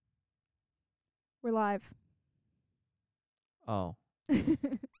We're live. Oh.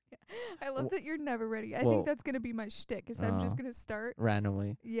 I love that you're never ready. I Well, think that's going to be my shtick, is I'm just going to start.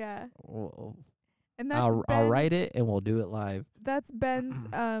 randomly. Yeah. Well, And that's I'll write it and we'll do it live. That's Ben's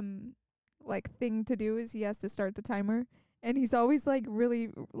like thing to do, is he has to start the timer, and he's always like really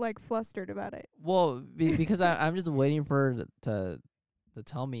like flustered about it. Well, because I'm just waiting for her to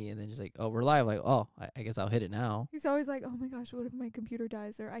tell me, and then just like, oh, we're live. Like, oh, I guess I'll hit it now. He's always like, oh my gosh, what if my computer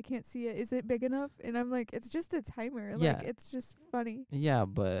dies or I can't see it? Is it big enough? And I'm like, it's just a timer. Yeah. Like, it's just funny. Yeah,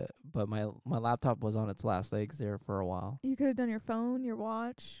 but my laptop was on its last legs there for a while. You could have done your phone, your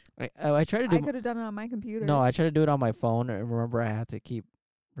watch. I tried to do. I could have done it on my computer. No, I tried to do it on my phone, and remember I had to keep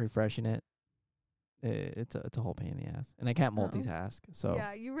refreshing it. It's a whole pain in the ass, and I can't multitask. So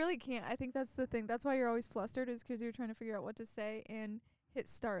yeah, you really can't. I think that's the thing. That's why you're always flustered, is 'cause you're trying to figure out what to say and hit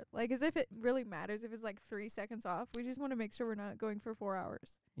start. Like, as if it really matters if it's like 3 seconds off. We just want to make sure we're not going for 4 hours.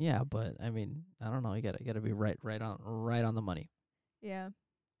 yeah, but I mean, I don't know. You gotta be right on the money. Yeah.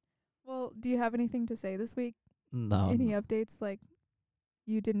 Well, do you have anything to say this week? No. Any updates? Like,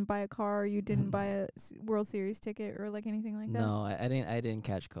 you didn't buy a car, you didn't buy a World Series ticket, or like anything like that? No, I didn't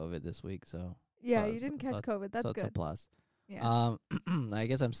catch COVID this week, so Yeah, so- you didn't so catch it's- COVID. That's so good. it's a plus. Yeah. I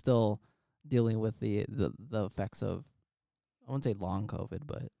guess I'm still dealing with the effects of, I wouldn't say long COVID,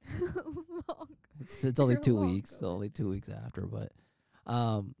 but Long. it's only Your 2 long weeks. COVID. Only 2 weeks after, but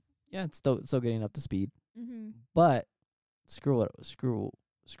yeah, it's still getting up to speed. Mm-hmm. But screw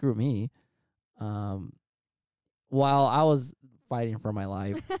me. While I was fighting for my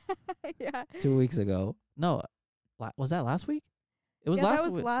life Yeah. 2 weeks ago, no, was that last week? It was last that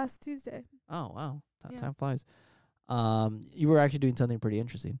was week. last Tuesday. Oh wow, Yeah. time flies. You were actually doing something pretty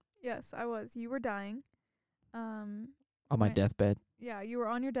interesting Yes, I was. You were dying. on my Right. deathbed. Yeah, you were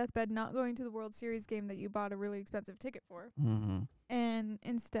on your deathbed, not going to the World Series game that you bought a really expensive ticket for, Mm-hmm. and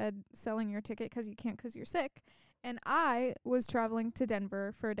instead selling your ticket 'cause you can't 'cause you're sick. And I was traveling to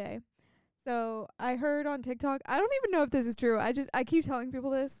Denver for a day. So I heard on TikTok, I don't even know if this is true. I keep telling people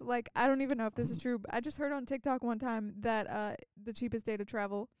this. Like, I don't even know if this is true. But I just heard on TikTok one time that the cheapest day to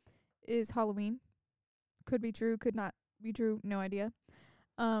travel is Halloween. Could be true, could not be true, no idea.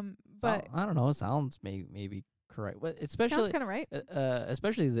 But I don't know. It sounds maybe correct, but sounds especially kind of right.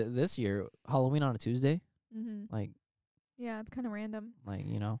 especially this year, Halloween on a Tuesday. Mm-hmm. Like Yeah, it's kind of random.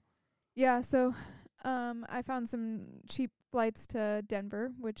 you know. Yeah, so I found some cheap flights to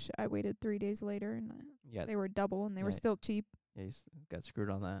Denver, which I waited 3 days later, and Yeah, they were double, and they were Yeah. still cheap. yeah, you got screwed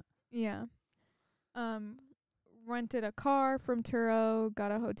on that. Yeah. Rented a car from Turo,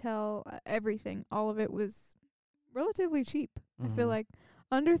 got a hotel, everything. All of it was relatively cheap. I feel Mhm. like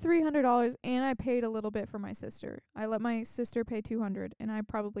under $300, and I paid a little bit for my sister. I let my sister pay $200, and I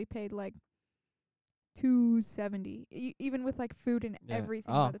probably paid like $270, even with like food and Yeah.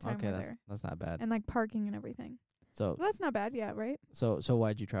 everything Oh, by the time okay, we're that's there, that's not bad. and like parking and everything. So So that's not bad, yeah, right? so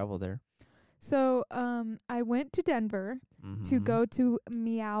why'd you travel there? So I went to Denver to Mhm. go to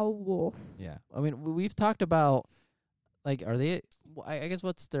Meow Wolf. Yeah, I mean we've talked about, like, are they? I guess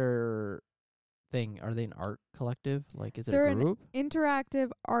what's their thing? Are they an art collective? Like, is it They're a an group?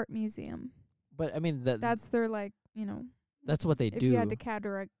 interactive art museum. But I mean That's their, like, that's what they if do. you had to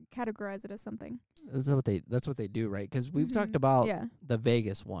categorize it as something. That's what they do, right? 'Cause we've talked Mhm. about Yeah. the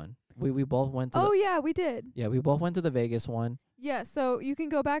Vegas one. We both went to Oh, the yeah, we did. we both went to the Vegas one. Yeah, so you can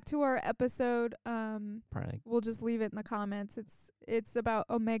go back to our episode. Probably We'll just leave it in the comments. It's about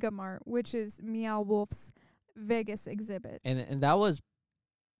Omega Mart, which is Meow Wolf's Vegas exhibit. and that was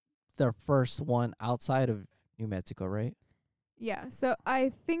their first one outside of New Mexico, right? Yeah, so I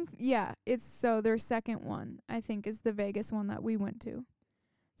think, it's so their second one, I think, is the Vegas one that we went to.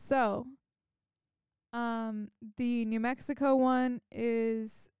 So, the New Mexico one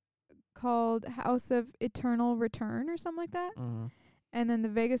is called House of Eternal Return or something like that. Mm-hmm. And then the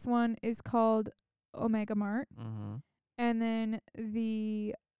Vegas one is called Omega Mart. Mm-hmm. And then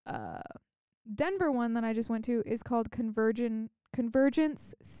the Denver one that I just went to is called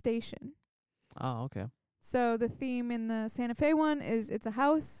Convergence Station. Oh, okay. So the theme in the Santa Fe one is it's a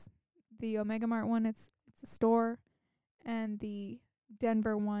house. The Omega Mart one, it's a store. And the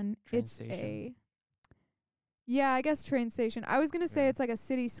Denver one, Train it's station. I guess train station. I was going to say Yeah. it's like a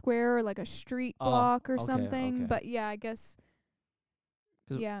city square or like a street Oh, block or okay, something. okay. But yeah, I guess.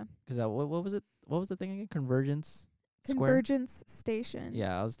 'Cause- Yeah. Because what was it? What was the thing again? Convergence Square? Convergence Station.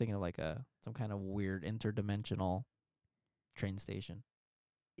 Yeah, I was thinking of like some kind of weird interdimensional train station.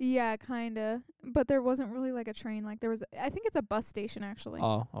 Yeah, kind of. But there wasn't really like a train. Like there was, I think it's a bus station actually.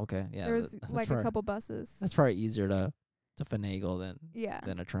 Oh, okay. Yeah. there was that's like a probably- couple buses. That's probably easier to finagle Yeah.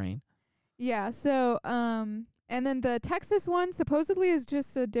 than a train. Yeah. So, and then the Texas one supposedly is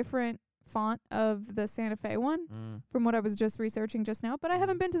just a different font of the Santa Fe one from what I was just researching just now. But I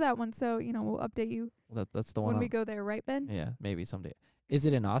haven't been to that one, so, you know, we'll update you That's the one when we go there, right, Ben? Yeah, maybe someday. Is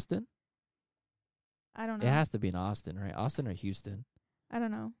it in Austin? I don't know. It has to be in Austin, right? Austin or Houston? I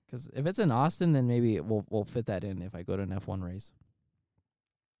don't know. 'Cause if it's in Austin, then maybe we'll fit that in if I go to an F1 race.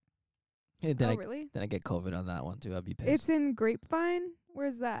 And then Really? Then I get COVID on that one too. I'd be pissed. It's in Grapevine?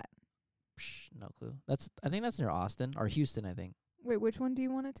 Where's that? No clue. I think that's near Austin or Houston. I think Wait, which one do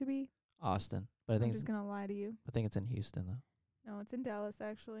you want it to be? Austin, but I I'm think just gonna lie to you. I think it's in Houston though. No, it's in Dallas,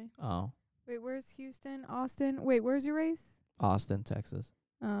 actually. Oh, Wait, where's Houston? Austin? Wait, where's your race? Austin, Texas.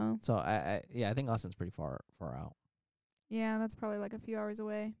 Oh. So I think Austin's pretty far out. Yeah, that's probably like a few hours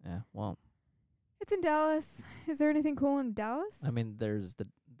away. Yeah. Well, It's in Dallas. Is there anything cool in Dallas? I mean, there's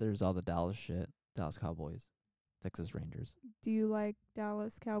all the Dallas shit. Dallas Cowboys, Texas Rangers. Do you like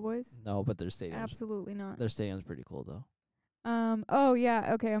Dallas Cowboys? No, but their stadium's Absolutely not. Their stadium's pretty cool though. Oh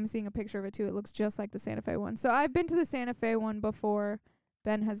yeah, okay, I'm seeing a picture of it too. It looks just like the Santa Fe one. So I've been to the Santa Fe one before.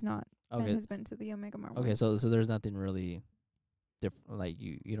 Ben has not. Okay. Ben has been to the Omega Mart one. Okay, so there's nothing really different. Like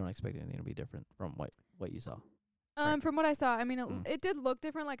you don't expect anything to be different from what you saw. Right. From what I saw, I mean, it did look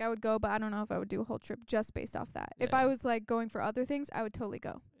different. Like I would go, but I don't know if I would do a whole trip just based off that. Yeah, if I was like going for other things, I would totally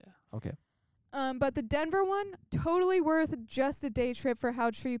go. Yeah. Okay. But the Denver one, totally worth just a day trip for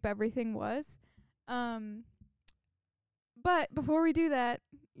how cheap everything was. But before we do that,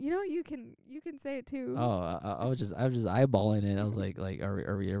 you know, you can say it too. Oh, I was just eyeballing it. I was like,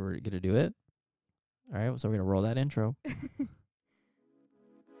 are we ever gonna do it? All right, so we're gonna roll that intro.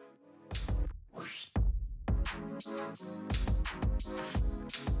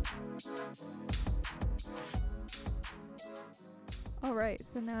 All right,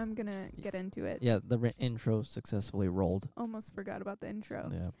 so now I'm gonna get into it. Yeah, the intro successfully rolled. Almost forgot about the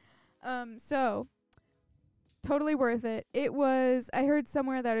intro. Yeah. So totally worth it. It was, I heard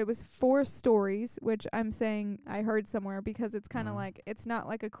somewhere that it was 4 stories, which I'm saying I heard somewhere because it's kind of like, it's not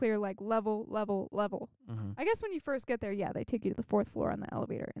like a clear like level. Mm-hmm. I guess when you first get there, yeah, they take you to the 4th floor on the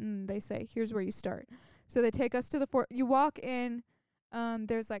elevator and they say, here's where you start. So they take us to the 4th. You walk in,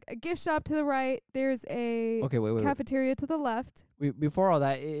 there's like a gift shop to the right. There's a cafeteria to the left. Before all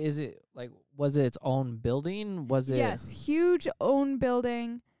that, is it like, was it its own building? Was it? Yes, huge own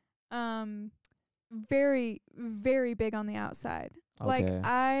building. Very, very big on the outside. Okay.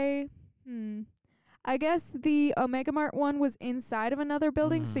 Like I guess the Omega Mart one was inside of another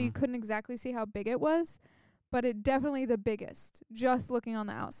building, so you couldn't exactly see how big it was, but it definitely the biggest, just looking on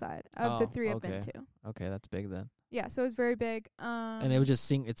the outside of the 3 I've been to. Okay, that's big then. Yeah, so it was very big. And it was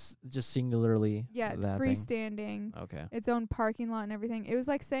it's just singularly. Yeah, that freestanding. Thing. Okay. Its own parking lot and everything. It was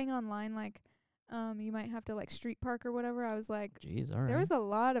like saying online, like, you might have to like street park or whatever. I was like, jeez, all right. There was a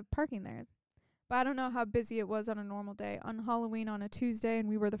lot of parking there. But I don't know how busy it was on a normal day. On Halloween on a Tuesday, and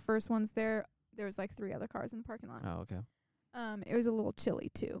we were the first ones there, there was like 3 other cars in the parking lot. Oh, okay. It was a little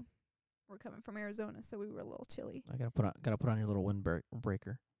chilly too. We're coming from Arizona, so we were a little chilly. I gotta put on your little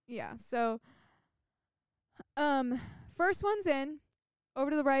windbreaker. Yeah. So, first one's in, over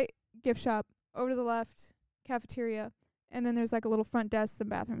to the right, gift shop, over to the left, cafeteria, and then there's like a little front desk, some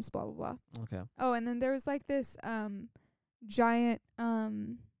bathrooms, blah blah blah. Okay. Oh, and then there was like this giant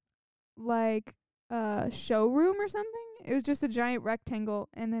showroom or something. It was just a giant rectangle,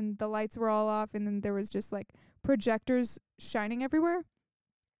 and then the lights were all off, and then there was just like projectors shining everywhere.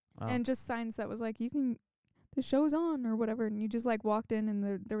 Wow. And just signs that was like, the show's on or whatever, and you just like walked in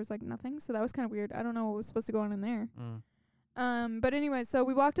and there was like nothing. So that was kind of weird. I don't know what was supposed to go on in there. But anyway, so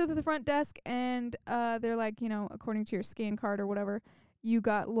we walked up to the front desk, and they're like, you know, according to your scan card or whatever, you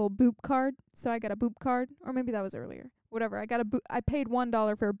got a little boop card. So I got a boop card, or maybe that was earlier. Whatever. I paid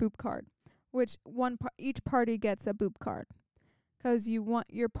 $1 for a boop card, which each party gets a boop card, 'cause you want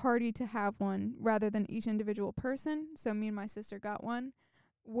your party to have one rather than each individual person. So me and my sister got one,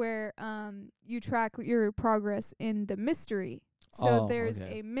 where you track your progress in the mystery. So there's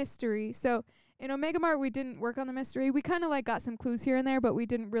a mystery. So in Omega Mart, we didn't work on the mystery. We kind of like got some clues here and there, but we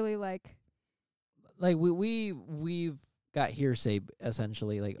didn't really like we've got hearsay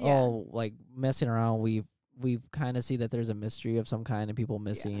essentially, like like messing around. We've kind of see that there's a mystery of some kind and people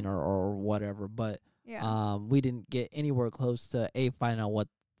missing or whatever, but we didn't get anywhere close to finding out what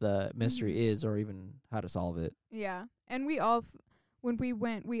the mystery is or even how to solve it. Yeah, and we all. When we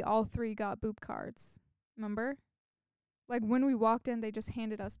went, we all 3 got boop cards. Remember? Like, when we walked in, they just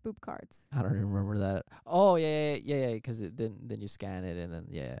handed us boop cards. I don't even remember that. Oh, yeah, 'cause then you scan it, and then,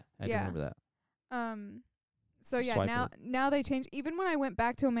 I do remember that. So, yeah, now they changed. Even when I went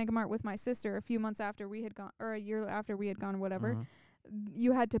back to Omega Mart with my sister a few months after we had gone, or a year after we had gone, whatever,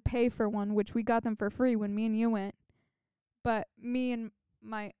 you had to pay for one, which we got them for free when me and you went. But me and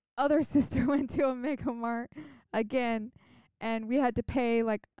my other sister went to a Mega Mart again, and we had to pay it's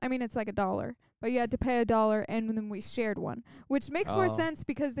like $1, but you had to pay $1, and then we shared one, which makes more sense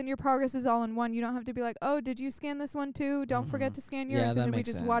because then your progress is all in one. You don't have to be like, oh, did you scan this one too? Don't forget to scan yours, Yeah, and that then we makes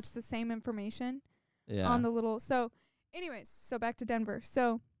just sense. watch the same information Yeah. on the little. So, anyways, so back to Denver.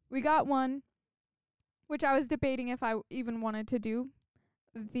 So we got one, which I was debating if I even wanted to do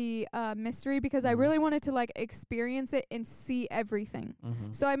the mystery because I really wanted to like experience it and see everything.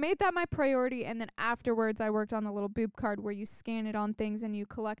 So I made that my priority, and then afterwards I worked on the little boob card where you scan it on things and you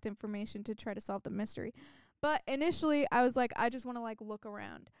collect information to try to solve the mystery. But initially I was like, I just want to like look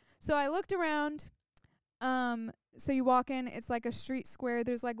around. So I looked around. So you walk in, it's like a street square.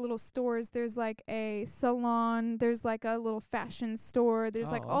 There's like little stores. There's like a salon. There's like a little fashion store. There's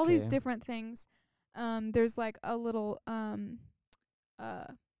like all these different things. There's like a little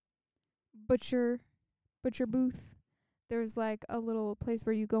butcher booth. There's like a little place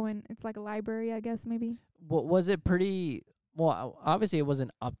where you go in. It's like a library, I guess, maybe. What was it pretty? Well, obviously it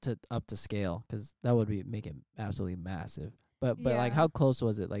wasn't up to scale, 'cause that would make it absolutely massive. But like, how close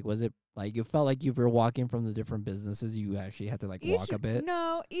was it? Like, was it like you felt like you were walking from the different businesses? You actually had to like walk a bit.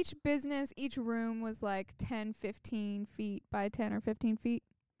 No, each business, each room was like 10, 15 feet by 10 or 15 feet.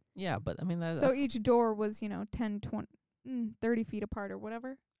 Yeah, but I mean that. So each door was 10, 20, 30 feet apart or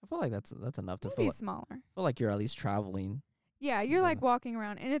whatever. I feel like that's enough to maybe smaller. I feel like you're at least traveling. Yeah, you're like walking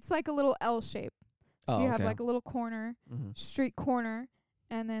around, and it's like a little L shape. So you have like a little corner, street corner,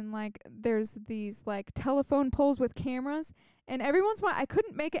 and then like there's these like telephone poles with cameras, and every once in a while I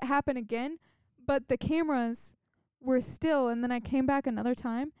couldn't make it happen again, but the cameras were still, and then I came back another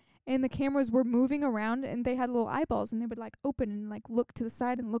time, and the cameras were moving around, and they had little eyeballs, and they would like open and like look to the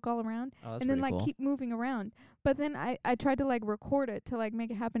side and look all around, and then like keep moving around. But then I tried to like record it to like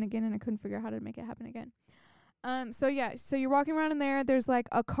make it happen again, and I couldn't figure out how to make it happen again. So you're walking around in there. There's like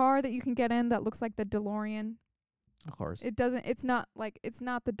a car that you can get in that looks like the DeLorean. Of course. It's not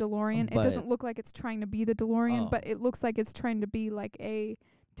the DeLorean. It doesn't look like it's trying to be the DeLorean, but it looks like it's trying to be like a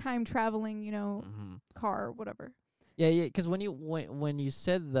time traveling, car or whatever. Yeah, 'cause when you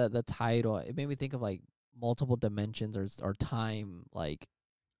said the title, it made me think of like multiple dimensions or time, like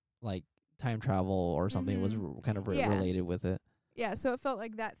time travel or something was kind of related with it. Yeah, so it felt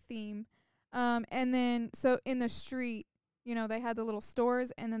like that theme. And then so in the street, they had the little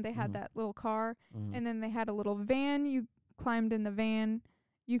stores, and then they had that little car, and then they had a little van. You climbed in the van.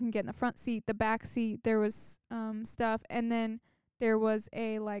 You can get in the front seat, the back seat. There was stuff, and then there was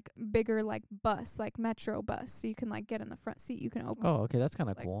a like bigger like bus, like metro bus, so you can like get in the front seat. You can open. Oh, okay, that's kind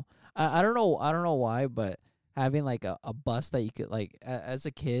of cool. I don't know why, but having like a bus that you could like as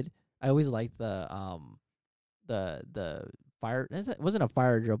a kid, I always liked the fire. It wasn't a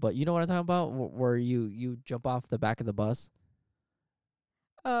fire drill, but you know what I'm talking about, where you jump off the back of the bus.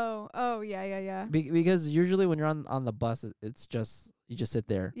 Oh, yeah. Because usually when you're on the bus, it's just you just sit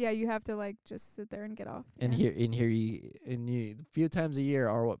there. Yeah, you have to like just sit there and get off. And here you a few times a year,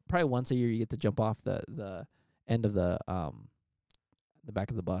 or probably once a year, you get to jump off the end of the back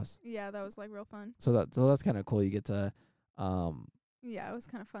of the bus. Yeah, that was like real fun. So that's kind of cool. You get to yeah, it was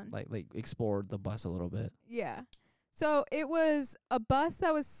kind of fun. Like explore the bus a little bit. Yeah. So it was a bus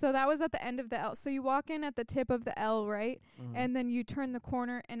that was at the end of the L. So you walk in at the tip of the L, right? And then you turn the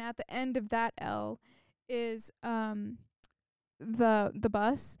corner, and at the end of that L is the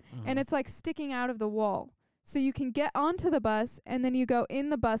bus, and it's like sticking out of the wall. So you can get onto the bus, and then you go in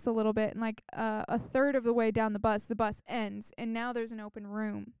the bus a little bit, and like a third of the way down the bus ends, and now there's an open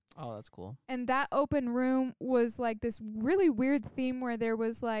room. Oh, that's cool. And that open room was like this really weird theme where there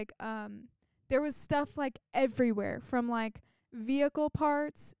was like there was stuff like everywhere, from like vehicle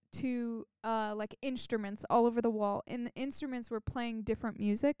parts to like instruments all over the wall, and the instruments were playing different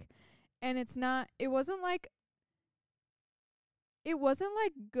music, and it wasn't like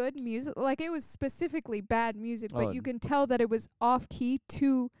good music, like it was specifically bad music, but you can tell that it was off key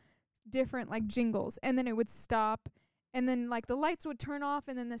to different like jingles, and then it would stop, and then like the lights would turn off,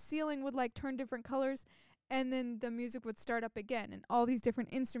 and then the ceiling would like turn different colors, and then the music would start up again, and all these different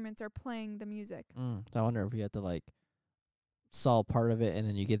instruments are playing the music. So I wonder if you had to like solve part of it, and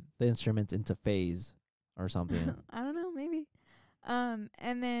then you get the instruments into phase or something. I don't know, maybe.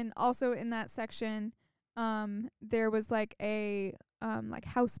 And then also in that section, there was like a like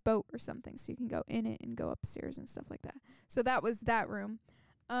houseboat or something, so you can go in it and go upstairs and stuff like that. So that was that room.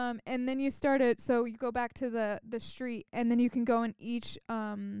 And then you go back to the street, and then you can go in each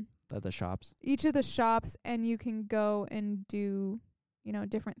the shops. Each of the shops, and you can go and do,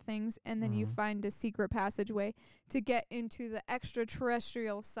 different things, and then you find a secret passageway to get into the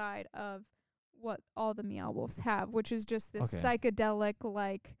extraterrestrial side of what all the Meow Wolves have, which is just this psychedelic,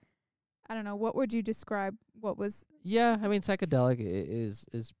 like, I don't know. What would you describe? What was? Yeah, I mean, psychedelic is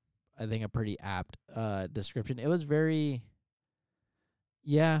I think a pretty apt description. It was very.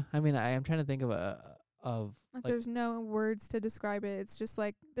 Yeah, I mean, I am trying to think of Like there's no words to describe it. It's just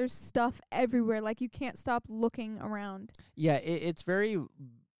like there's stuff everywhere. Like you can't stop looking around. Yeah, it's very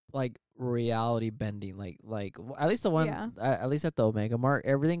like reality bending. At least the one, at least at the Omega Mart,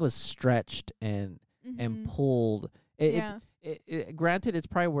 everything was stretched and pulled. Granted, it's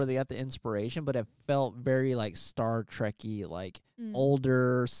probably where they got the inspiration, but it felt very like Star Trekky, like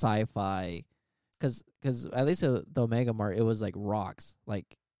older sci-fi. Cause at least the Omega Mart, it was like rocks,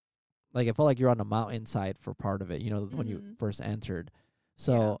 like it felt like you're on a mountainside for part of it. You know, when you first entered.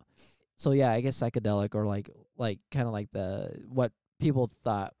 So yeah, I guess psychedelic or like kind of like the what people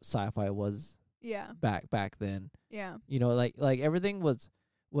thought sci-fi was. Yeah. Back then. Yeah. You know, like everything was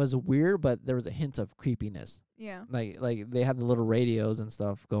weird, but there was a hint of creepiness. Yeah. Like they had the little radios and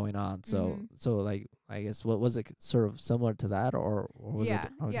stuff going on. So like I guess what was it sort of similar to that or was it?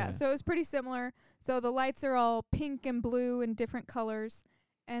 Okay. Yeah. So it was pretty similar. So the lights are all pink and blue and different colors.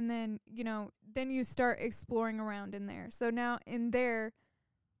 And then, then you start exploring around in there. So now in there,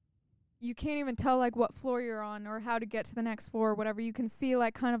 you can't even tell like what floor you're on or how to get to the next floor or whatever. You can see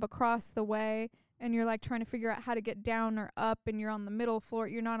like kind of across the way and you're like trying to figure out how to get down or up and you're on the middle floor.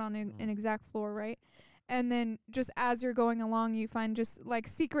 You're not on an exact floor, right? And then just as you're going along, you find just like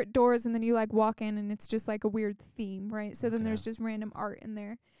secret doors and then you like walk in and it's just like a weird theme, right? So then there's just random art in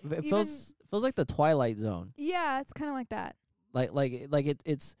there. It feels like the Twilight Zone. Yeah, it's kind of like that.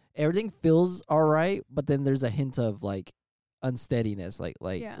 It's everything feels all right, but then there's a hint of like unsteadiness, like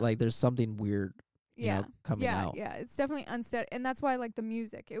there's something weird, coming out. Yeah, it's definitely unsteady, and that's why I like the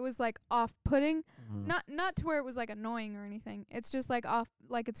music. It was like off-putting, not to where it was like annoying or anything. It's just like off,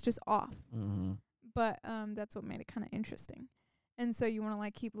 like it's just off. But that's what made it kind of interesting, and so you want to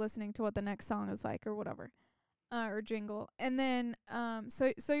like keep listening to what the next song is like or whatever. Or jingle. And then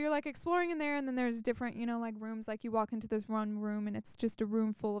so you're like exploring in there and then there's different, like rooms, like you walk into this one room and it's just a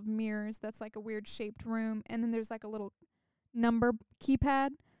room full of mirrors that's like a weird shaped room and then there's like a little number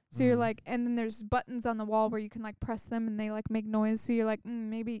keypad. So you're like and then there's buttons on the wall where you can like press them and they like make noise. So you're like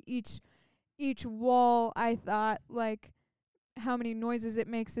maybe each wall I thought like how many noises it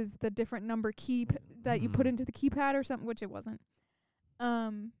makes is the different number key that you put into the keypad or something, which it wasn't.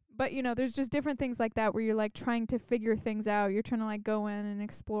 But, there's just different things like that where you're, like, trying to figure things out. You're trying to, like, go in and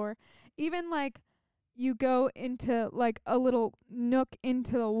explore. Even, like, you go into, like, a little nook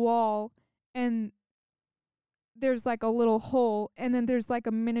into the wall, and there's, like, a little hole, and then there's, like,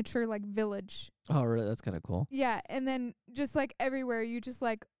 a miniature, like, village. Oh, really? That's kind of cool. Yeah, and then just, like, everywhere, you just,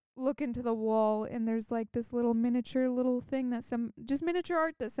 like, look into the wall, and there's, like, this little miniature little thing that just miniature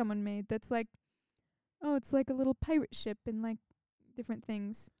art that someone made that's, like, oh, it's, like, a little pirate ship and, like, different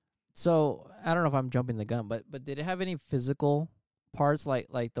things. So I don't know if I'm jumping the gun, but did it have any physical parts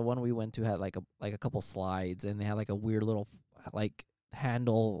like the one we went to had like a couple slides and they had like a weird little like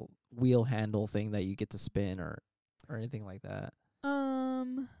wheel handle thing that you get to spin or anything like that?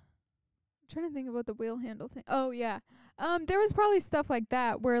 I'm trying to think about the wheel handle thing. Oh yeah. There was probably stuff like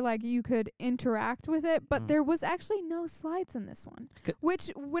that where like you could interact with it, but there was actually no slides in this one.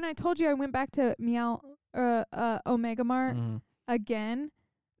 Which when I told you I went back to Meow Omega Mart again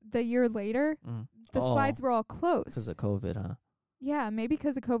the year later, the slides were all closed. Because of COVID, huh? Yeah, maybe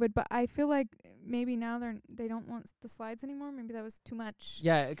because of COVID, but I feel like maybe now they don't want the slides anymore. Maybe that was too much.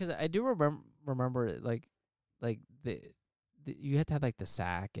 Yeah, because I do remember it, like the you had to have like the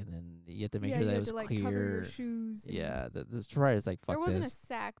sack, and then you had to make sure that it was clear. Cover your shoes. Yeah, the right is like fuck. There wasn't a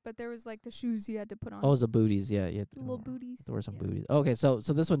sack, but there was like the shoes you had to put on. Oh, it was the booties. Yeah, you had little booties. There were some booties. Okay, so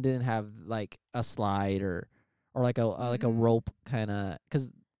this one didn't have like a slide or like a like a rope kind of because.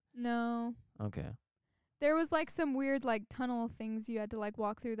 No. Okay. There was like some weird like tunnel things you had to like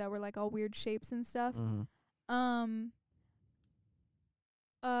walk through that were like all weird shapes and stuff.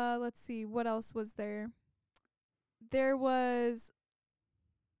 Let's see, what else was there? There was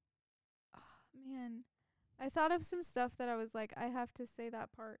man. I thought of some stuff that I was like, I have to say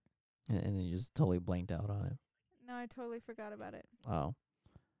that part. And then you just totally blanked out on it. No, I totally forgot about it. Oh.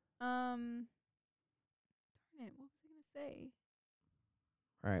 Darn it, what was I gonna say?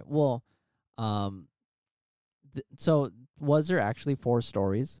 All right. Well, so was there actually 4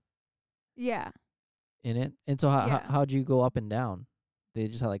 stories? Yeah. In it, and so how'd you go up and down? They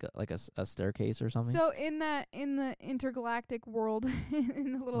just had like a staircase or something. So in the intergalactic world,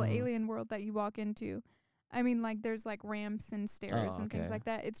 in the little alien world that you walk into, I mean, like there's like ramps and stairs and things like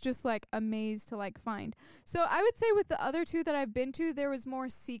that. It's just like a maze to like find. So I would say with the other 2 that I've been to, there was more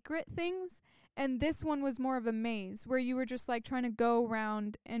secret things. And this one was more of a maze where you were just like trying to go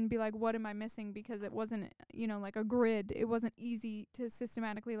around and be like, what am I missing? Because it wasn't, like a grid. It wasn't easy to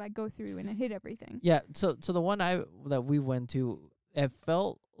systematically like go through and hit everything. Yeah. So the one that we went to, it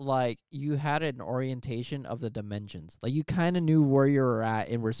felt like you had an orientation of the dimensions. Like you kind of knew where you were at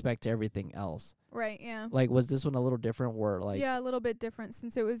in respect to everything else. Right. Yeah. Like, was this one a little different where like... Yeah, a little bit different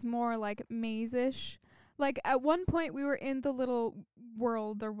since it was more like maze-ish. Like at one point we were in the little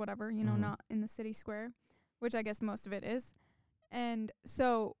world or whatever, not in the city square, which I guess most of it is. And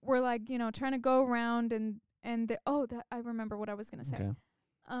so we're like, trying to go around and that I remember what I was going to say. Okay.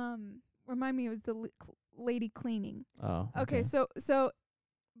 Remind me, it was the lady cleaning. Oh. Okay. So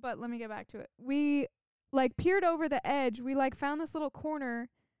but let me get back to it. We like peered over the edge. We like found this little corner.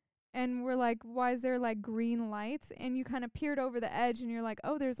 And we're like, why is there like green lights? And you kind of peered over the edge and you're like,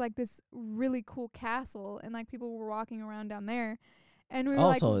 oh, there's like this really cool castle. And like people were walking around down there. And we were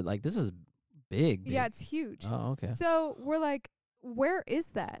like this is big. Yeah, it's huge. Oh, okay. So we're like, where is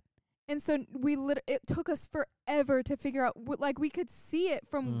that? And so it took us forever to figure out, like we could see it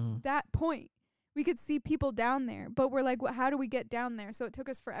from that point. We could see people down there. But we're like, how do we get down there? So it took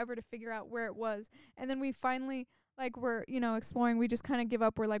us forever to figure out where it was. And then we finally... like we're exploring, we just kind of give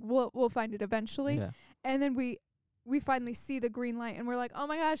up. We're like, we'll find it eventually. Yeah. And then we finally see the green light and we're like, oh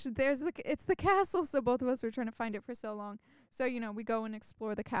my gosh, it's the castle. So both of us were trying to find it for so long. So we go and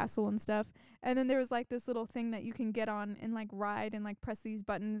explore the castle and stuff. And then there was like this little thing that you can get on and like ride and like press these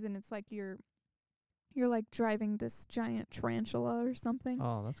buttons, and it's like you're like driving this giant tarantula or something.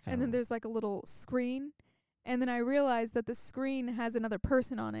 Oh, that's kind of... And then there's like a little screen. And then I realized that the screen has another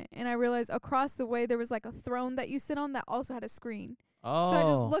person on it. And I realized across the way there was like a throne that you sit on that also had a screen. Oh. So I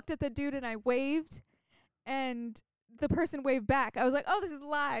just looked at the dude and I waved. And the person waved back. I was like, oh, this is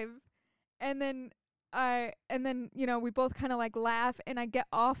live. And then we both kind of like laugh. And I get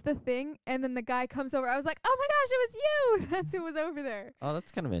off the thing. And then the guy comes over. I was like, oh my gosh, it was you. That's who was over there. Oh,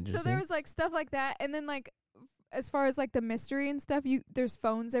 that's kind of interesting. So there was like stuff like that. And then like... as far as like the mystery and stuff, there's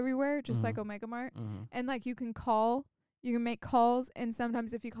phones everywhere, just like Omega Mart. And like you can make calls, and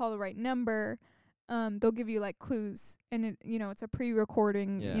sometimes if you call the right number, they'll give you like clues, and it, it's a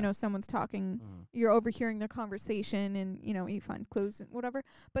pre-recording, someone's talking, you're overhearing their conversation, and you find clues and whatever.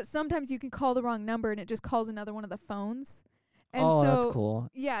 But sometimes you can call the wrong number and it just calls another one of the phones. And so, that's cool.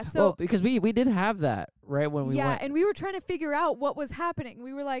 Yeah, so... well, because we did have that, right, when we went. Yeah, and we were trying to figure out what was happening.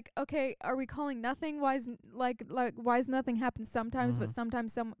 We were like, okay, are we calling nothing? Why is nothing happen sometimes, but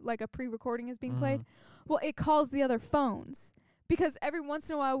sometimes like a pre-recording is being played? Well, it calls the other phones. Because every once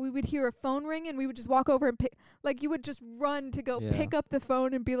in a while we would hear a phone ring and we would just walk over and you would just run to go pick up the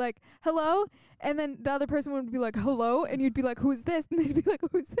phone and be like, hello? And then the other person would be like, hello? And you'd be like, who's this? And they'd be like,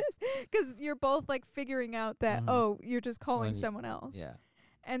 who's this? Because you're both like figuring out that, you're just calling someone else. Yeah.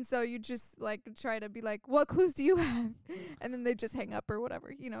 And so you just like try to be like, what clues do you have? And then they just hang up or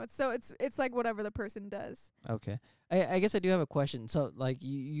whatever. It's like whatever the person does. Okay. I guess I do have a question. So like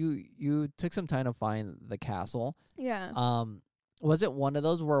you took some time to find the castle. Yeah. Was it one of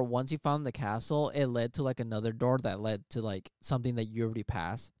those where once you found the castle, it led to like another door that led to like something that you already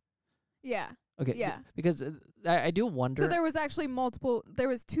passed? Yeah. Okay. Yeah. Because I do wonder. So there was actually there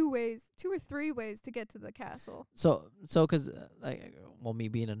was two or three ways to get to the castle. So because me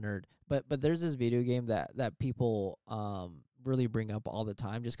being a nerd, but there's this video game that people really bring up all the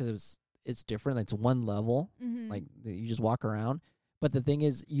time just because it's different. It's one level, like you just walk around. But the thing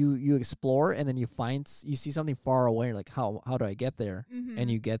is, you explore and then you see something far away. You're like, how do I get there?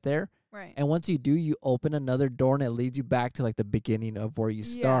 And you get there. Right. And once you do, you open another door and it leads you back to like the beginning of where you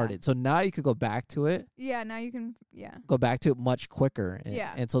started. So now you could go back to it. Yeah. Now you can. Go back to it much quicker. And,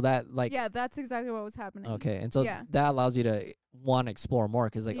 and so that like. Yeah, that's exactly what was happening. Okay, and so that allows you to want to explore more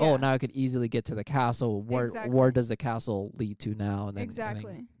because oh, now I could easily get to the castle. Where does the castle lead to now? And then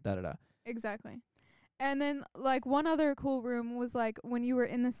exactly. Exactly. And then, like, one other cool room was, like, when you were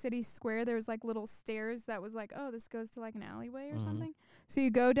in the city square, there was, like, little stairs that was, like, oh, this goes to, like, an alleyway or something. So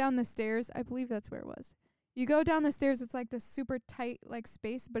you go down the stairs. I believe that's where it was. You go down the stairs. It's, like, this super tight, like,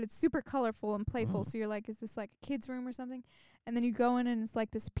 space, but it's super colorful and playful. So you're, like, is this, like, a kid's room or something? And then you go in, and it's,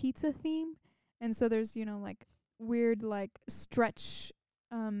 like, this pizza theme. And so there's, like, weird, like, stretch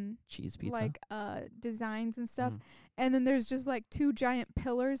cheese pizza, like designs and stuff. And then there's just like two giant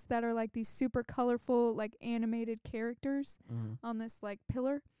pillars that are like these super colorful like animated characters on this like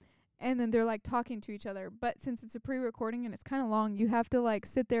pillar, and then they're like talking to each other. But since it's a pre-recording and it's kind of long, you have to like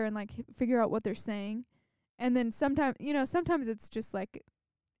sit there and like figure out what they're saying. And then sometimes it's just like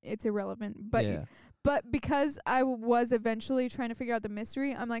it's irrelevant, but because I was eventually trying to figure out the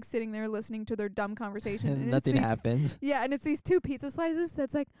mystery, I'm like sitting there listening to their dumb conversation. And nothing happens. Yeah, and it's these two pizza slices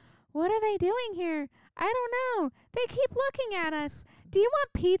that's like, what are they doing here? I don't know. They keep looking at us. Do you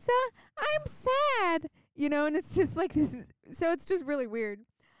want pizza? I'm sad. You know, and it's just like this. So it's just really weird.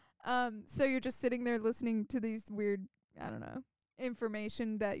 So you're just sitting there listening to these weird, I don't know,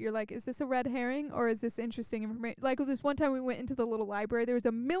 information that you're like, is this a red herring or is this interesting information? Like this one time we went into the little library, there was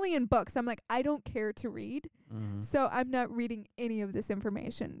a million books. I'm like, I don't care to read, so I'm not reading any of this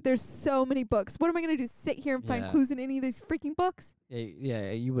information. There's so many books. What am I gonna do? Sit here and find clues in any of these freaking books?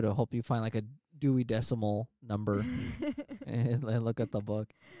 Yeah. You would hope you find like a Dewey Decimal number and look at the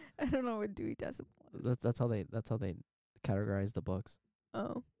book. I don't know what Dewey Decimal is. That's how they categorize the books.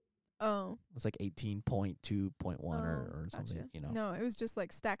 Oh. It's like 18.2.1 or something, gotcha. you know. No, it was just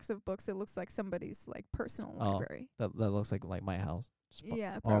like stacks of books. It looks like somebody's like personal library. That looks like my house.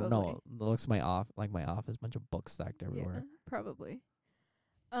 Yeah, probably. Oh no, it looks my office, bunch of books stacked everywhere. Yeah, probably.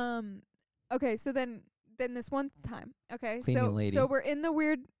 Okay, so then this one time, okay, so we're in the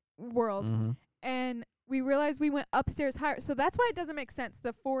weird world, and we realize we went upstairs higher. So that's why it doesn't make sense,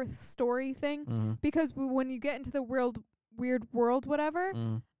 the 4th story thing, because when you get into the weird world, whatever,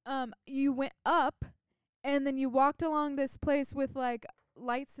 you went up, and then you walked along this place with like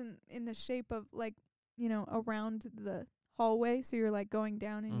lights in the shape of like, you know, around the hallway. So you're like going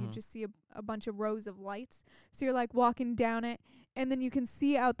down, and you just see a bunch of rows of lights. So you're like walking down it, and then you can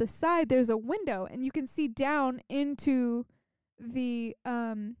see out the side there's a window, and you can see down into the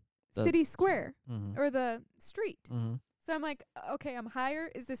city square or the street. So I'm like, okay, I'm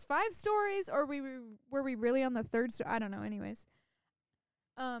higher. Is this 5 stories, or were we really on the 3rd story? I don't know. Anyways.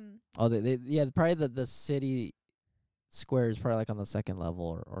 Probably the city square is probably like on the 2nd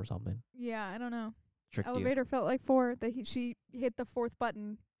level or something. Yeah, I don't know. Tricked Elevator felt like 4. She hit the 4th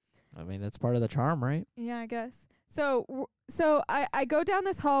button. I mean, that's part of the charm, right? Yeah, I guess. So I go down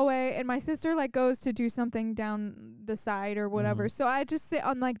this hallway, and my sister like goes to do something down the side or whatever. So I just sit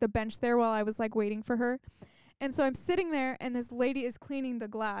on like the bench there while I was like waiting for her. And so I'm sitting there, and this lady is cleaning the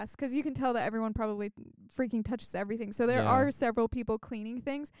glass, 'cause you can tell that everyone probably freaking touches everything. So there are several people cleaning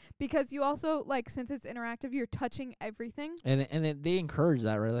things, because you also, like, since it's interactive, you're touching everything. And they encourage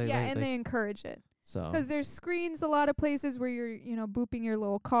that, right? They encourage it. So 'cause there's screens a lot of places where you're, you know, booping your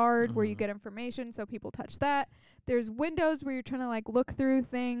little card where you get information, so people touch that. There's windows where you're trying to, like, look through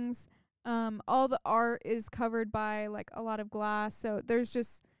things. All the art is covered by, like, a lot of glass. So there's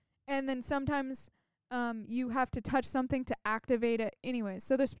just... And then sometimes... you have to touch something to activate it anyways.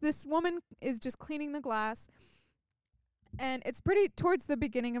 So this woman is just cleaning the glass, and it's pretty towards the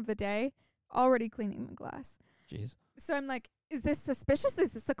beginning of the day, already cleaning the glass. Jeez. So I'm like, is this suspicious?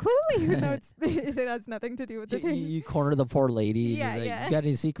 Is this a clue? Even though it has nothing to do with the thing. You corner the poor lady. Yeah, like, yeah. You got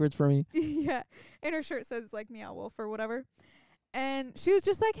any secrets for me? Yeah. And her shirt says, like, Meow Wolf or whatever. And she was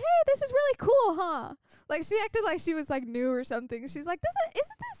just like, hey, this is really cool, huh? Like, she acted like she was, like, new or something. She's like,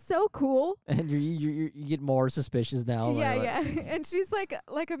 isn't this so cool? And you get more suspicious now. Yeah, yeah. And she's, like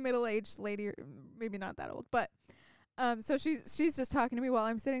a middle-aged lady, or maybe not that old. But so she's just talking to me while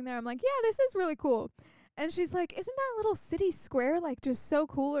I'm sitting there. I'm like, yeah, this is really cool. And she's like, isn't that little city square, like, just so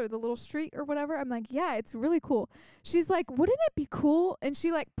cool, or the little street or whatever? I'm like, yeah, it's really cool. She's like, wouldn't it be cool? And she,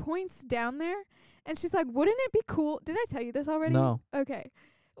 like, points down there. And she's like, wouldn't it be cool? Did I tell you this already? No. Okay.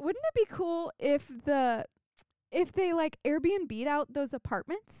 Wouldn't it be cool if they like Airbnb'd out those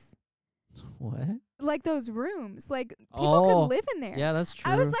apartments? What? Like those rooms. Like people could live in there. Yeah, that's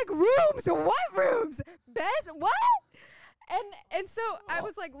true. I was like, rooms? What rooms? Bed? What? And so I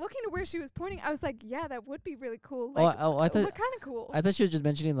was like looking to where she was pointing. I was like, yeah, that would be really cool. Like, I thought, what kind of cool? I thought she was just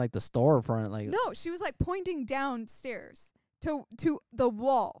mentioning like the storefront. Like, no, she was like pointing downstairs to the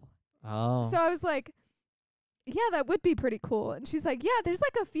wall. Oh. So I was like, yeah, that would be pretty cool. And she's like, yeah, there's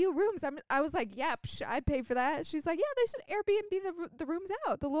like a few rooms. I was like, yeah, I'd pay for that. She's like, yeah, they should Airbnb the rooms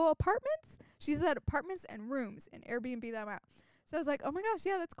out, the little apartments. She said apartments and rooms, and Airbnb them out. So I was like, oh my gosh,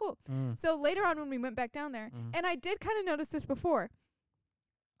 yeah, that's cool. So later on when we went back down there, and I did kind of notice this before,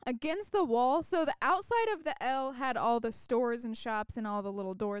 against the wall, so the outside of the L had all the stores and shops and all the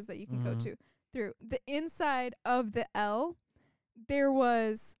little doors that you can go to through. The inside of the L, there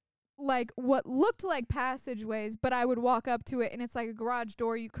was like what looked like passageways, but I would walk up to it and it's like a garage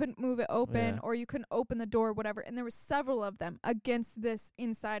door. You couldn't move it open, or you couldn't open the door, whatever. And there were several of them against this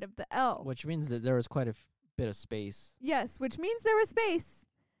inside of the L. Which means that there was quite a bit of space. Yes, which means there was space.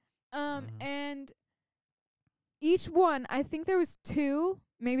 And each one, I think there was 2,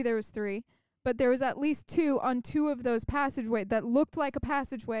 maybe there was 3, but there was at least 2 on 2 of those passageways that looked like a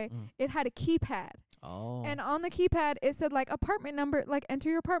passageway. It had a keypad. Oh. And on the keypad, it said, like, apartment number, like, enter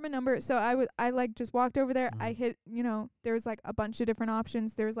your apartment number. So I like, just walked over there. I hit, there was, like, a bunch of different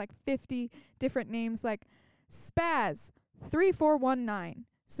options. There was, like, 50 different names, like, Spaz 3419,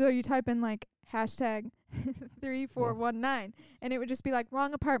 So you type in like hashtag 3419 and it would just be like,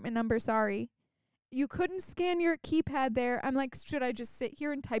 wrong apartment number, sorry. You couldn't scan your keypad there. I'm like, should I just sit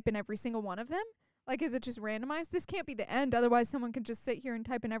here and type in every single one of them? Like, is it just randomized? This can't be the end. Otherwise, someone could just sit here and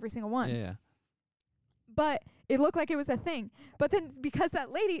type in every single one. Yeah. But it looked like it was a thing. But then because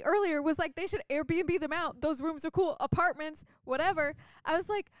that lady earlier was like, they should Airbnb them out. Those rooms are cool. Apartments, whatever. I was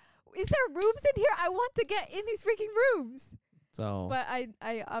like, is there rooms in here? I want to get in these freaking rooms. So. But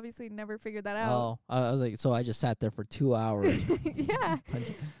I obviously never figured that out. Oh, I was like, so I just sat there for 2 hours. Yeah.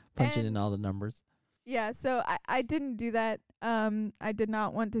 Punching in all the numbers. Yeah, so I didn't do that. I did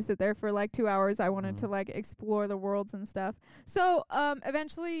not want to sit there for like 2 hours. I wanted to like explore the worlds and stuff. So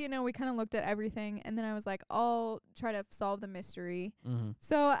eventually, we kind of looked at everything, and then I was like, I'll try to solve the mystery.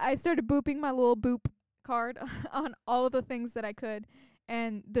 So I started booping my little boop card on all of the things that I could,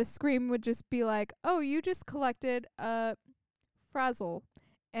 and the screen would just be like, oh, you just collected a frazzle.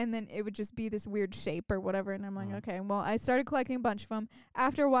 And then it would just be this weird shape or whatever. And I'm like, okay, well, I started collecting a bunch of them.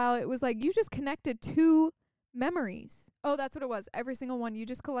 After a while, it was like, you just connected 2 memories. Oh, that's what it was. Every single one. You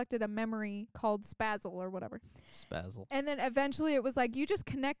just collected a memory called Spazzle or whatever. Spazzle. And then eventually it was like, you just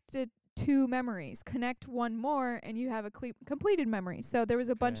connected 2 memories. Connect one more and you have a completed memory. So there was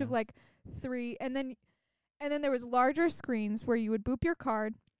a bunch of like 3. And then there was larger screens where you would boop your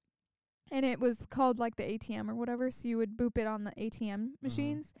card. And it was called like the ATM or whatever. So you would boop it on the ATM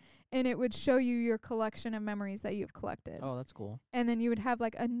machines and it would show you your collection of memories that you've collected. Oh, that's cool. And then you would have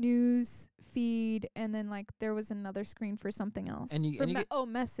like a news feed and then like there was another screen for something else. And you get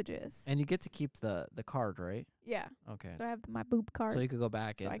messages. And you get to keep the card, right? Yeah. Okay. So I have my boop card. So you could go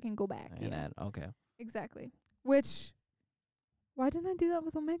back so I can go back. And add. Okay. Exactly. Which, why didn't I do that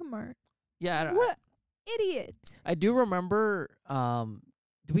with Omega Mart? Yeah. What idiot. I do remember,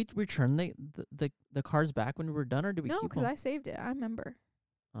 did we return the cards back when we were done, or did we keep them? No, because I saved it. I remember.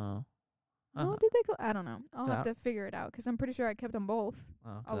 Oh. No, did they go? I don't know. I'll have to figure it out because I'm pretty sure I kept them both.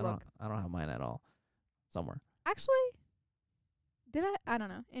 Oh, I'll look. I don't have mine at all. Somewhere. Actually, did I? I don't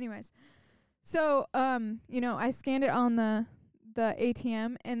know. Anyways, so I scanned it on the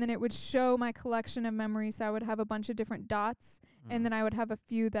ATM, and then it would show my collection of memories. So I would have a bunch of different dots, and then I would have a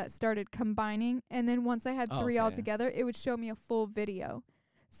few that started combining, and then once I had 3 all together, it would show me a full video.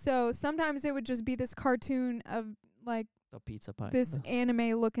 So sometimes it would just be this cartoon of like the pizza pie, this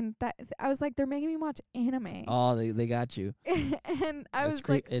anime looking. That I was like, they're making me watch anime. Oh, they got you. And I was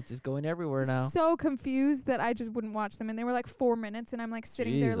like, it's going everywhere now. So confused that I just wouldn't watch them, and they were like 4 minutes, and I'm like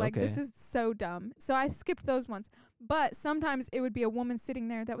sitting there like, this is so dumb. So I skipped those ones. But sometimes it would be a woman sitting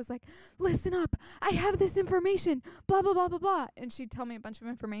there that was like, listen up, I have this information, blah blah blah blah blah, and she'd tell me a bunch of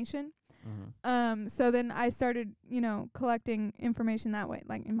information. So then I started, collecting information that way,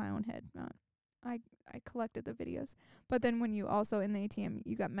 like in my own head. I collected the videos. But then when you also in the ATM,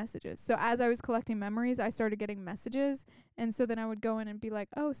 you got messages. So as I was collecting memories, I started getting messages. And so then I would go in and be like,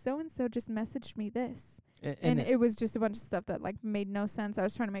 oh, so-and-so just messaged me this. And it was just a bunch of stuff that like made no sense. I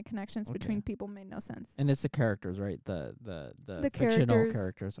was trying to make connections between people, made no sense. And it's the characters, right? The fictional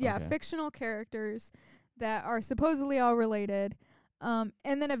characters. Yeah, fictional characters that are supposedly all related. And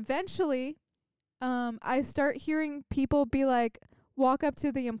then eventually, I start hearing people be like, walk up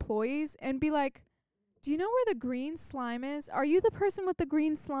to the employees and be like, do you know where the green slime is? Are you the person with the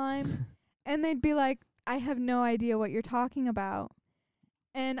green slime? And they'd be like, I have no idea what you're talking about.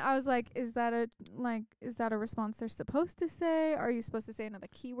 And I was like, is that a response they're supposed to say? Are you supposed to say another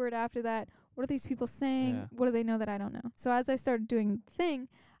keyword after that? What are these people saying? Yeah. What do they know that I don't know? So as I started doing the thing,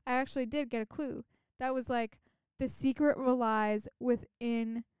 I actually did get a clue. That was like, the secret relies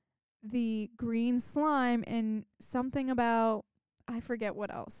within the green slime and something about, I forget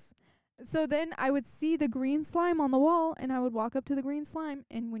what else. So then I would see the green slime on the wall, and I would walk up to the green slime,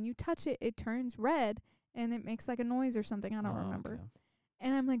 and when you touch it, it turns red, and it makes like a noise or something. I don't remember. Okay.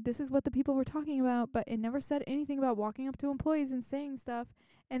 And I'm like, this is what the people were talking about, but it never said anything about walking up to employees and saying stuff.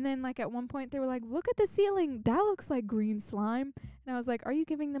 And then like at one point they were like, look at the ceiling. That looks like green slime. And I was like, are you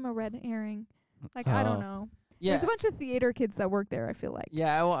giving them a red herring? Like, I don't know. Yeah. There's a bunch of theater kids that work there, I feel like.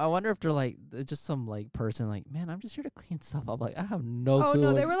 Yeah, I wonder if they're like just some like person like, man, I'm just here to clean stuff up. Like, I have no clue. Oh,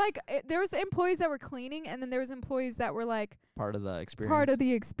 no, they were like, there was employees that were cleaning, and then there was employees that were like part of the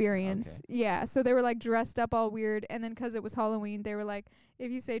experience. Okay. Yeah, so they were like dressed up all weird, and then 'cause it was Halloween, they were like,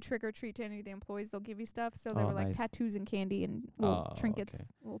 if you say trick or treat to any of the employees, they'll give you stuff. So there were like tattoos and candy and little trinkets,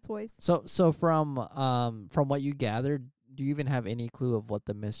 little toys. So from what you gathered, do you even have any clue of what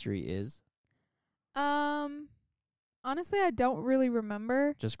the mystery is? Honestly, I don't really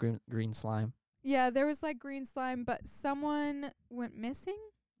remember. Just green slime. Yeah, there was like green slime, but someone went missing.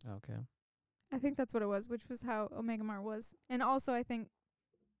 Okay. I think that's what it was, which was how Omega Mart was. And also I think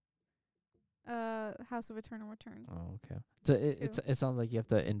House of Eternal Return. Oh, okay. So it sounds like you have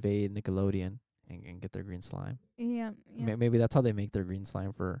to invade Nickelodeon and get their green slime. Yeah. Maybe that's how they make their green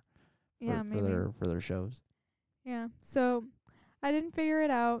slime for maybe. for their shows. Yeah. So I didn't figure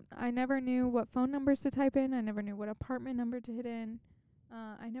it out. I never knew what phone numbers to type in. I never knew what apartment number to hit in.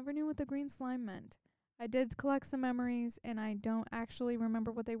 I never knew what the green slime meant. I did collect some memories, and I don't actually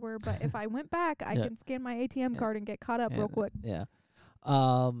remember what they were. But if I went back, I can scan my ATM card and get caught up real quick. Yeah.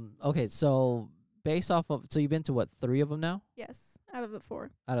 Okay. So based off of, so you've been to what, 3 of them now? Yes, out of the 4.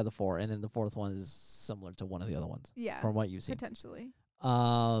 Out of the 4, and then the 4th one is similar to one of the other ones. Yeah. From what you've seen. Potentially.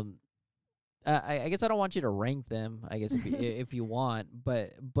 I guess I don't want you to rank them. I guess if you want,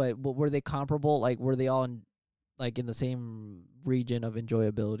 but were they comparable? Like, were they all in the same region of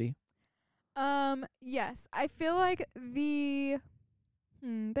enjoyability? Yes. I feel like they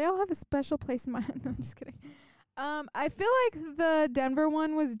all have a special place in my heart. No, I'm just kidding. I feel like the Denver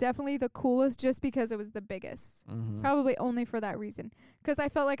one was definitely the coolest just because it was the biggest. Mm-hmm. Probably only for that reason. 'Cause I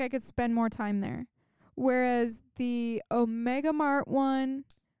felt like I could spend more time there. Whereas the Omega Mart one,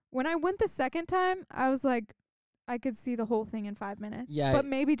 when I went the second time, I was like, I could see the whole thing in 5 minutes. Yeah. But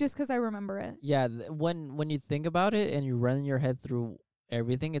maybe just 'cause I remember it. Yeah. When you think about it and you run your head through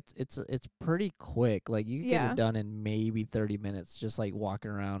everything, it's pretty quick. Like, you can get it done in maybe 30 minutes, just like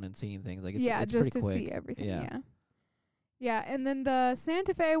walking around and seeing things. Like, it's just pretty to quick. see everything. Yeah, and then the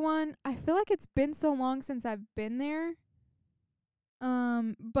Santa Fe one, I feel like it's been so long since I've been there.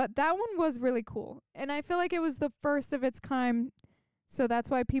 But that one was really cool. And I feel like it was the first of its kind, so that's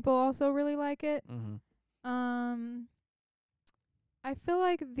why people also really like it. Mm-hmm. I feel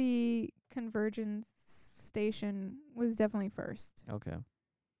like the Convergence Station was definitely first. Okay.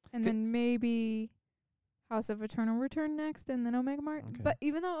 And then maybe House of Eternal Return next, and then Omega Mart. Okay. But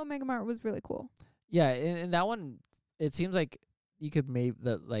even though Omega Mart was really cool. Yeah, and that one, it seems like you could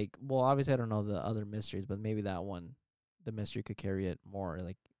obviously I don't know the other mysteries, but maybe that one, the mystery could carry it more,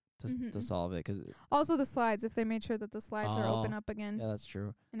 like, to solve it. 'Cause also the slides, if they made sure that the slides are open up again. Yeah, that's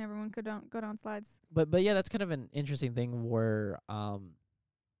true. And everyone could go down slides. But yeah, that's kind of an interesting thing where,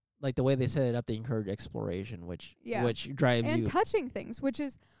 like, the way they set it up, they encourage exploration, which drives you. And touching things, which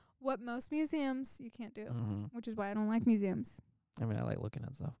is what most museums you can't do, which is why I don't like museums. I mean, I like looking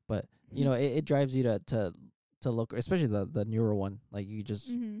at stuff, but you know, it drives you to look, especially the newer one. Like, you just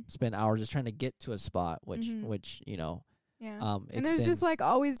spend hours just trying to get to a spot, which you know. Yeah. And there's just like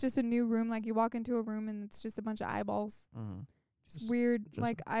always just a new room. Like, you walk into a room and it's just a bunch of eyeballs. Just weird, just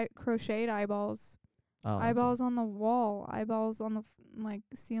like crocheted eyeballs. Oh, eyeballs on the wall, eyeballs on the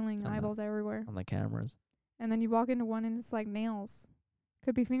ceiling, eyeballs everywhere. On the cameras. And then you walk into one and it's like nails.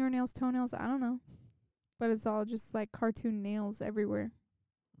 Could be fingernails, toenails, I don't know. But it's all just like cartoon nails everywhere.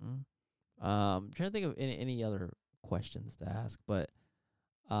 Trying to think of any other questions to ask, but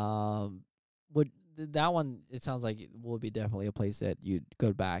would that one, it sounds like it will be definitely a place that you'd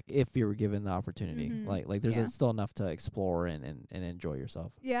go back if you were given the opportunity. Like there's still enough to explore and enjoy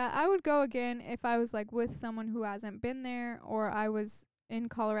yourself. Yeah, I would go again if I was like with someone who hasn't been there, or I was in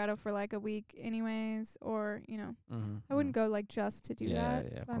Colorado for like a week anyways, or you know, I wouldn't go like just to do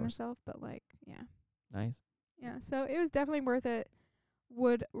that by myself, but like nice. Yeah, so it was definitely worth it.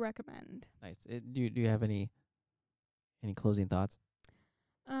 Would recommend. Nice. Do you have any closing thoughts?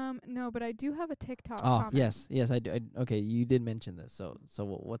 No, but I do have a TikTok. Oh, comment. yes, I do. Okay, you did mention this. So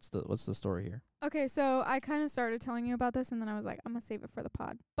what's the story here? Okay, so I kind of started telling you about this, and then I was like, I'm gonna save it for the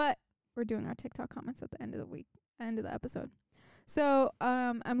pod. But we're doing our TikTok comments at the end of the episode. So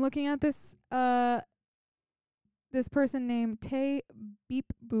I'm looking at this this person named Tay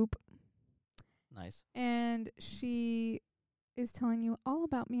Beep Boop. Nice. And she is telling you all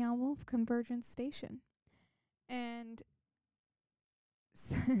about Meow Wolf Convergence Station. And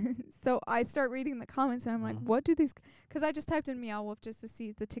so I start reading the comments, and I'm like, what do these... Because I just typed in Meow Wolf just to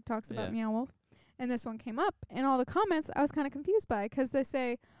see the TikToks about Meow Wolf. And this one came up, and all the comments I was kind of confused by, because they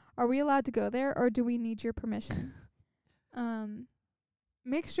say, are we allowed to go there, or do we need your permission?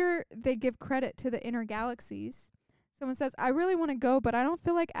 Make sure they give credit to the inner galaxies. Someone says, I really want to go, but I don't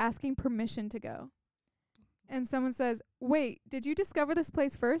feel like asking permission to go. And someone says, wait, did you discover this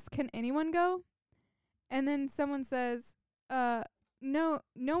place first? Can anyone go? And then someone says, no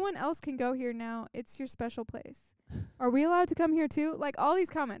one else can go here now. It's your special place. Are we allowed to come here too? Like, all these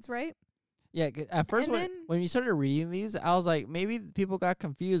comments, right? Yeah, at first when you started reading these, I was like, maybe people got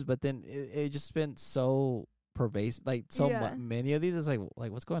confused, but then it just been so pervasive, like many of these. It's like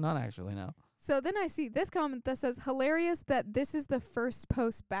what's going on actually now? So then I see this comment that says, hilarious that this is the first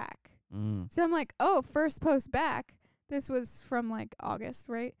post back. So I'm like, oh, first post back. This was from like August,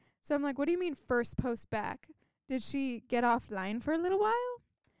 right? So I'm like, what do you mean first post back? Did she get offline for a little while?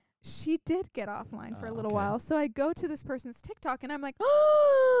 she did get offline for a little okay. while. So I go to this person's TikTok and I'm like,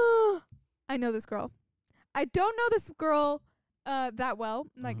 oh, I know this girl. I don't know this girl that well,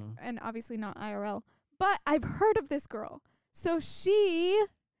 like, and obviously not IRL, but I've heard of this girl. So she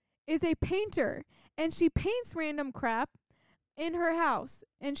is a painter, and she paints random crap in her house,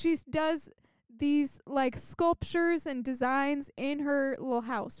 and she does these like sculptures and designs in her little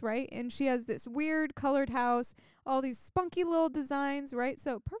house, right? And she has this weird colored house, all these spunky little designs, right?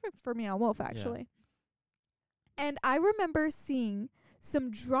 So perfect for Meow Wolf, actually. Yeah. And I remember seeing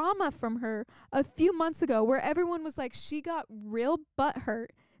some drama from her a few months ago where everyone was like, she got real butthurt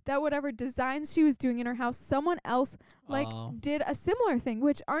that whatever designs she was doing in her house, someone else like did a similar thing.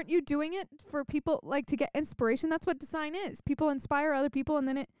 Which, aren't you doing it for people like to get inspiration? That's what design is. People inspire other people, and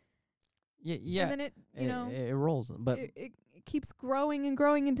then it and then it it rolls, but it keeps growing and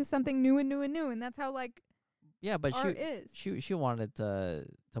growing into something new and new and new, and that's how like but art is. She wanted to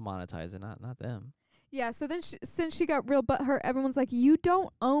monetize it, not them. Yeah, so then since she got real butthurt, everyone's like, you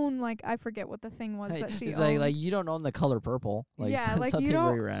don't own, like, I forget what the thing was that she owned. Like you don't own the color purple. Like, yeah, like something you don't,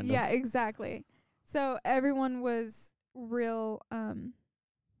 very random. Yeah, exactly. So everyone was real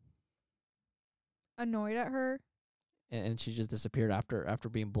annoyed at her. And she just disappeared after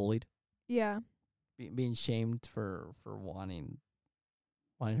being bullied. Yeah. Being shamed for wanting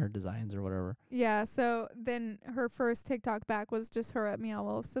her designs or whatever. Yeah, so then her first TikTok back was just her at Meow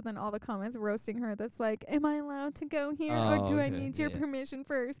Wolf. So then all the comments roasting her that's like, am I allowed to go here or do I need your permission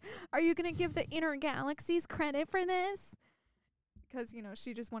first? Are you going to give the inner galaxies credit for this? Because,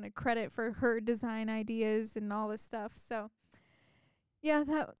 she just wanted credit for her design ideas and all this stuff. So, yeah,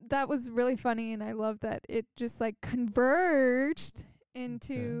 that was really funny. And I love that it just like converged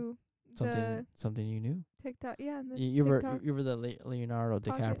into something you knew. TikTok, yeah. You were the Leonardo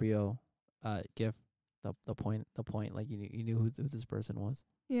DiCaprio gif. The point. Like you knew who this person was.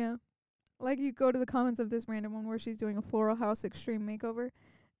 Yeah, like you go to the comments of this random one where she's doing a floral house extreme makeover,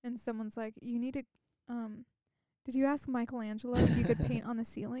 and someone's like, "You need to, did you ask Michelangelo if you could paint on the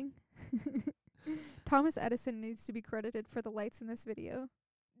ceiling?" Thomas Edison needs to be credited for the lights in this video.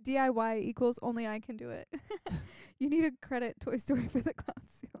 DIY equals only I can do it. You need to credit Toy Story for the cloud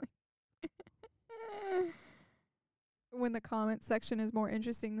ceiling. When the comment section is more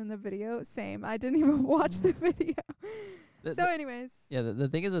interesting than the video, same. I didn't even watch the video. Anyways. Yeah, the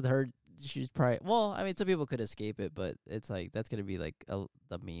thing is with her, she's probably, well, I mean, some people could escape it, but it's like, that's going to be like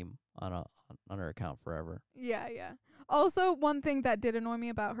the meme on her account forever. Yeah. Also, one thing that did annoy me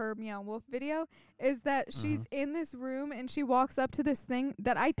about her Meow Wolf video is that she's in this room and she walks up to this thing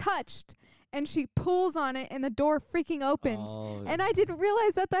that I touched and she pulls on it and the door freaking opens. And I didn't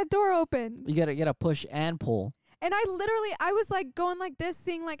realize that door opened. You gotta push and pull. And I was like going like this,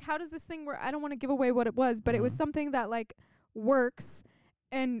 seeing like, how does this thing work? I don't want to give away what it was, but it was something that like works.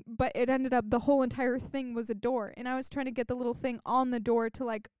 But it ended up the whole entire thing was a door. And I was trying to get the little thing on the door to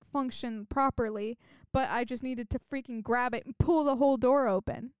like function properly, but I just needed to freaking grab it and pull the whole door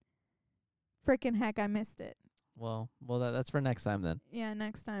open. Freaking heck, I missed it. Well, that's for next time then. Yeah,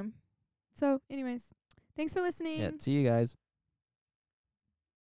 next time. So anyways, thanks for listening. Yeah, see you guys.